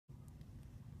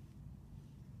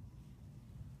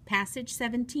Passage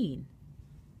 17.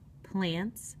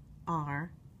 Plants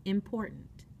are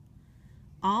important.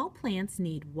 All plants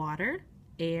need water,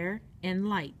 air, and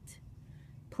light.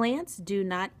 Plants do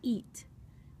not eat.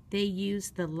 They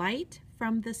use the light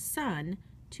from the sun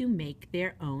to make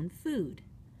their own food.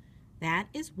 That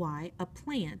is why a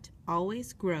plant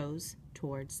always grows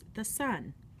towards the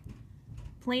sun.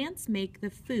 Plants make the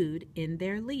food in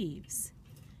their leaves.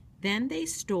 Then they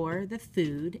store the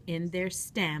food in their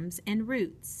stems and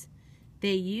roots.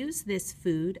 They use this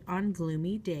food on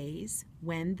gloomy days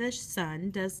when the sun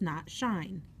does not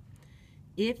shine.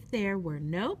 If there were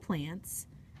no plants,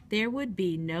 there would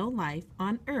be no life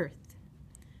on earth.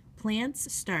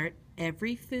 Plants start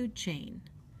every food chain.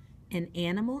 An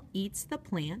animal eats the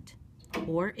plant,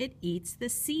 or it eats the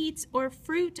seeds or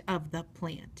fruit of the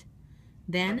plant.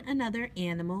 Then another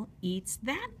animal eats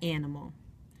that animal.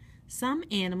 Some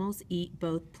animals eat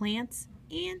both plants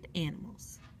and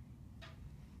animals.